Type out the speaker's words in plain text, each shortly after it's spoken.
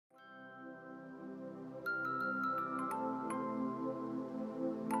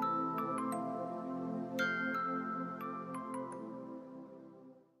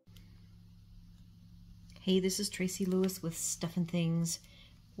Hey, this is Tracy Lewis with Stuff and Things.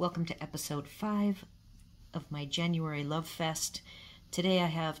 Welcome to episode 5 of my January Love Fest. Today I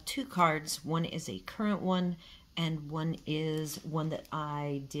have two cards. One is a current one and one is one that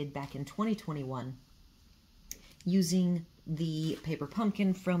I did back in 2021 using the paper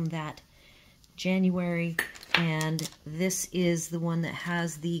pumpkin from that January. And this is the one that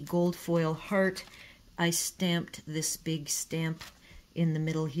has the gold foil heart. I stamped this big stamp in the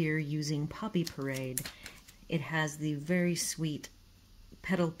middle here using Poppy Parade. It has the very sweet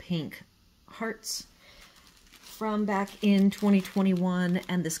petal pink hearts from back in 2021,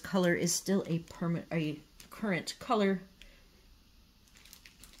 and this color is still a current color.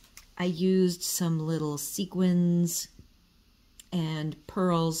 I used some little sequins and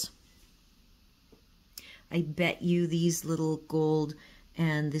pearls. I bet you these little gold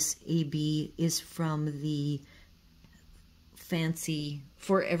and this AB is from the fancy,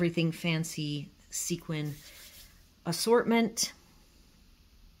 for everything fancy sequin assortment.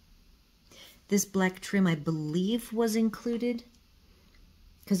 This black trim I believe was included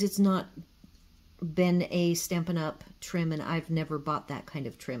because it's not been a Stampin' Up trim and I've never bought that kind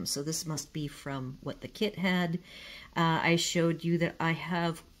of trim, so this must be from what the kit had. I showed you that I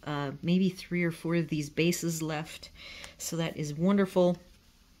have maybe 3 or 4 of these bases left, so that is wonderful.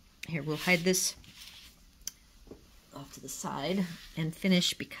 Here, we'll hide this off to the side and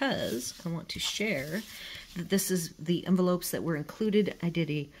finish because I want to share that this is the envelopes that were included. I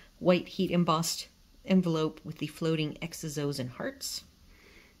did a white heat embossed envelope with the floating X's, O's, and hearts.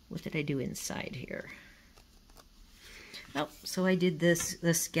 What did I do inside here? Oh, so I did the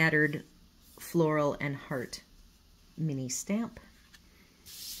scattered floral and heart mini stamp.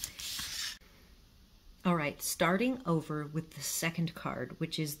 All right, starting over with the second card,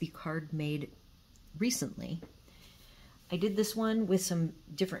 which is the card made recently. I did this one with some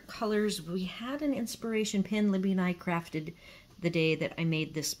different colors. We had an inspiration pin Libby and I crafted the day that I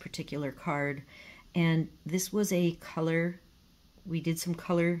made this particular card, and this was a color. We did some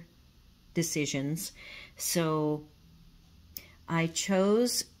color decisions. So I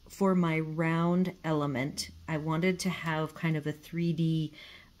chose for my round element, I wanted to have kind of a 3D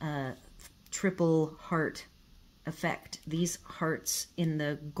triple heart effect. These hearts in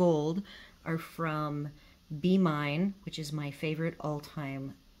the gold are from Be Mine, which is my favorite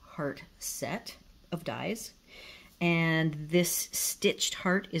all-time heart set of dies. And this stitched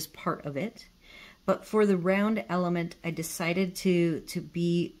heart is part of it. But for the round element, I decided to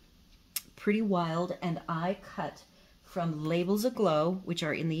be pretty wild, and I cut from Labels Aglow, which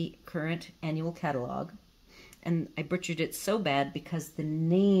are in the current annual catalog. And I butchered it so bad because the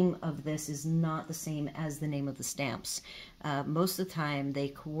name of this is not the same as the name of the stamps. Most of the time they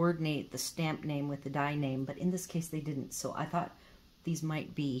coordinate the stamp name with the die name, but in this case they didn't. So I thought these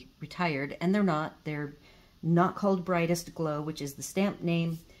might be retired, and they're not. They're not called Brightest Glow, which is the stamp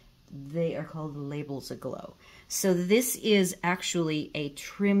name. They are called Labels Aglow. So this is actually a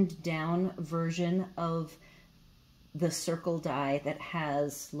trimmed down version of the circle die that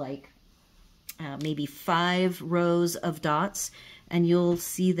has like maybe 5 rows of dots, and you'll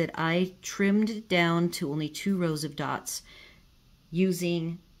see that I trimmed down to only 2 rows of dots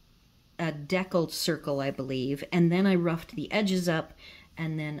using a deckled circle, I believe, and then I roughed the edges up,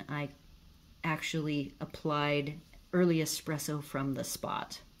 and then I actually applied early espresso from the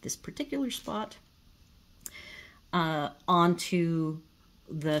spot, this particular spot, onto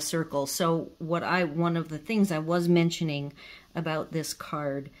the circle. So one of the things I was mentioning about this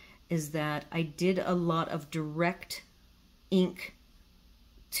card is that I did a lot of direct ink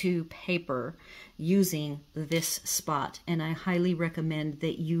to paper using this spot, and I highly recommend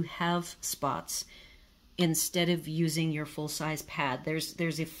that you have spots instead of using your full-size pad.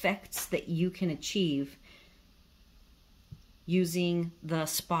 There's effects that you can achieve using the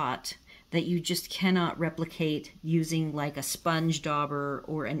spot that you just cannot replicate using like a sponge dauber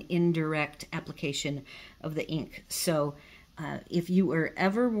or an indirect application of the ink. So if you were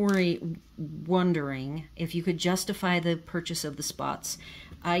ever wondering if you could justify the purchase of the spots,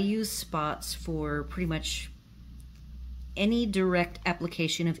 I use spots for pretty much any direct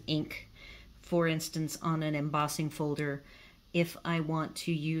application of ink. For instance, on an embossing folder, if I want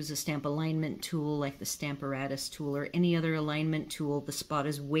to use a stamp alignment tool like the Stamparatus tool or any other alignment tool, the spot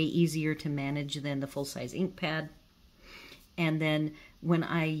is way easier to manage than the full-size ink pad. And then when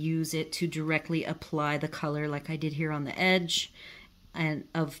I use it to directly apply the color like I did here on the edge and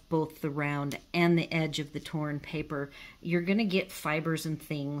of both the round and the edge of the torn paper, you're going to get fibers and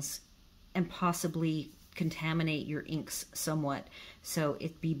things and possibly contaminate your inks somewhat. So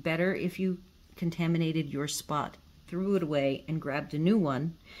it'd be better if you contaminated your spot, threw it away, and grabbed a new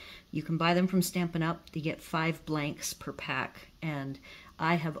one You can buy them from Stampin' Up. You get 5 blanks per pack, and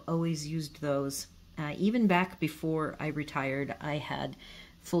I have always used those. Even back before I retired, I had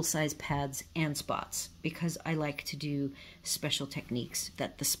full-size pads and spots because I like to do special techniques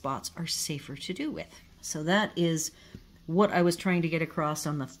that the spots are safer to do with. So that is what I was trying to get across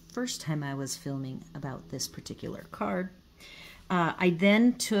on the first time I was filming about this particular card. I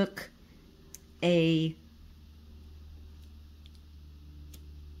then took a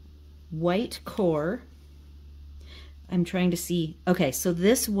white core. I'm trying to see. Okay, so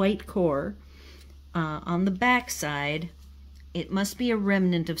this white core on the back side, it must be a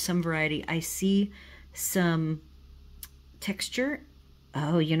remnant of some variety. I see some texture.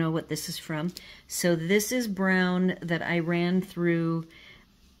 Oh, you know what this is from? So this is brown that I ran through.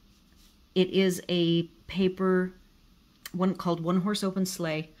 It is a paper, one called One Horse Open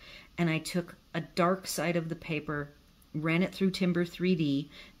Sleigh, and I took a dark side of the paper, ran it through Timber 3D,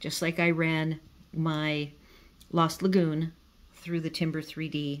 just like I ran my Lost Lagoon through the Timber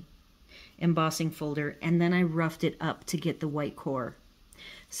 3D embossing folder, and then I roughed it up to get the white core.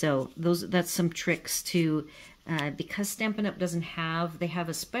 So that's some tricks to, because Stampin' Up! Doesn't have, they have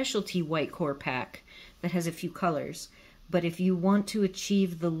a specialty white core pack that has a few colors, but if you want to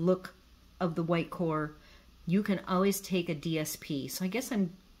achieve the look of the white core, you can always take a DSP. So I guess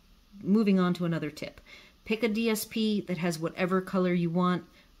I'm moving on to another tip. Pick a DSP that has whatever color you want,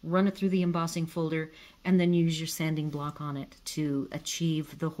 run it through the embossing folder, and then use your sanding block on it to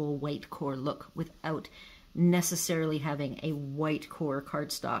achieve the whole white core look without necessarily having a white core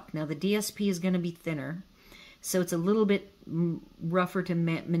cardstock. Now the DSP is going to be thinner, so it's a little bit rougher to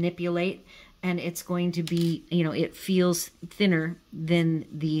manipulate, and it's going to be, you know, it feels thinner than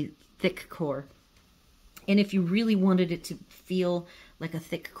the thick core. And if you really wanted it to feel like a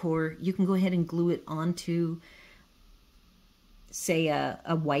thick core, you can go ahead and glue it onto, say,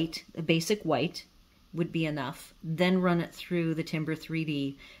 a basic white would be enough. Then run it through the Timber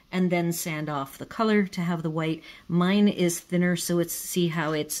 3D and then sand off the color to have the white. Mine is thinner, so it's, see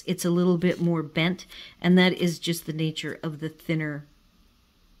how it's a little bit more bent, and that is just the nature of the thinner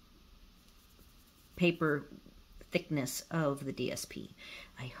paper thickness of the DSP.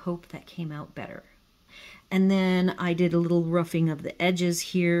 I hope that came out better. And then I did a little roughing of the edges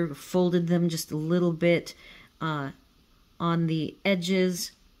here, folded them just a little bit on the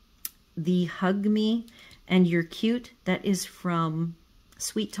edges. The Hug Me and You're Cute, that is from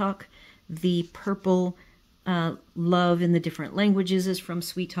Sweet Talk. The purple Love in the Different Languages is from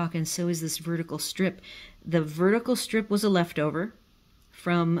Sweet Talk, and so is this vertical strip. The vertical strip was a leftover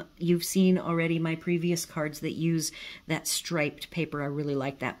from, you've seen already my previous cards that use that striped paper. I really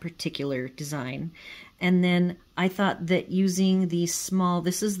like that particular design. And then I thought that using the small,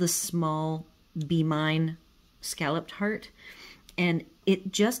 this is the small Be Mine scalloped heart, and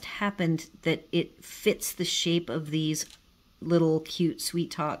it just happened that it fits the shape of these little cute Sweet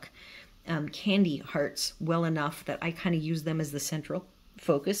Talk candy hearts well enough that I kind of used them as the central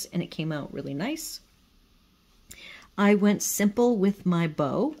focus, and it came out really nice. I went simple with my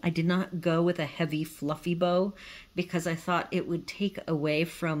bow. I did not go with a heavy, fluffy bow because I thought it would take away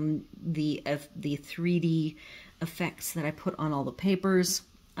from the 3D effects that I put on all the papers.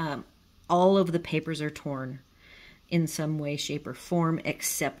 All of the papers are torn in some way, shape, or form,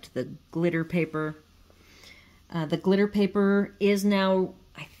 except the glitter paper. The glitter paper is now,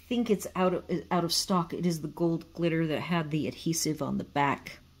 I think it's out of stock. It is the gold glitter that had the adhesive on the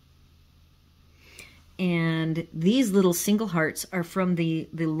back. And these little single hearts are from the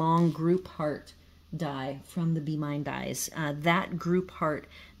long group heart die from the Be Mine dies. That group heart,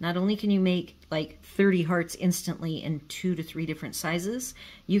 not only can you make like 30 hearts instantly in 2 to 3 different sizes,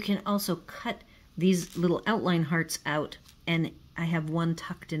 you can also cut these little outline hearts out, and I have one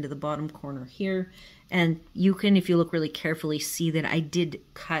tucked into the bottom corner here, and you can, if you look really carefully, see that I did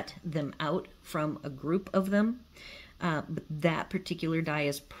cut them out from a group of them. But that particular die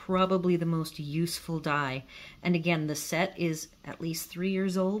is probably the most useful die. And again, the set is at least 3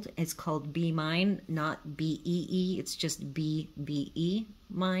 years old. It's called Be Mine, not B-E-E. It's just B-B-E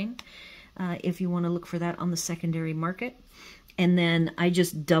Mine, if you want to look for that on the secondary market. And then I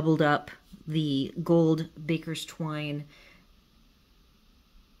just doubled up the gold Baker's Twine.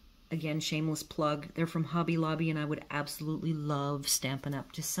 Again, shameless plug. They're from Hobby Lobby, and I would absolutely love Stampin'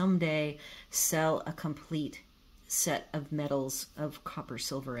 Up! To someday sell a complete set of medals of copper,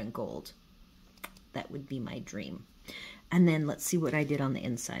 silver, and gold. That would be my dream. And then let's see what I did on the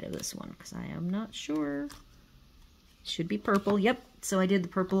inside of this one, because I am not sure. Should be purple. Yep. So I did the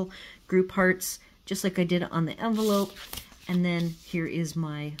purple group hearts just like I did on the envelope. And then here is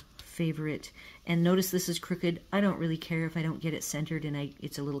my favorite. And notice this is crooked. I don't really care if I don't get it centered and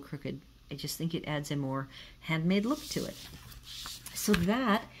it's a little crooked. I just think it adds a more handmade look to it. So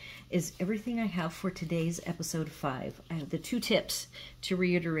that is everything I have for today's episode 5. The 2 tips to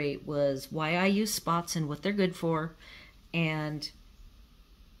reiterate was why I use spots and what they're good for, and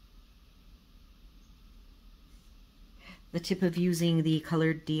the tip of using the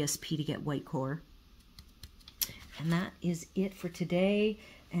colored DSP to get white core. And that is it for today.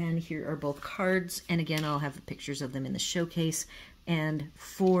 And here are both cards. And again, I'll have the pictures of them in the showcase. And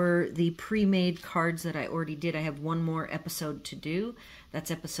for the pre-made cards that I already did, I have one more episode to do.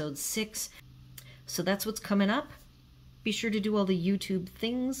 That's episode 6. So that's what's coming up. Be sure to do all the YouTube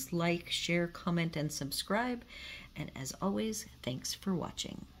things, like, share, comment, and subscribe. And as always, thanks for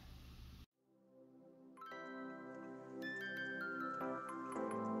watching.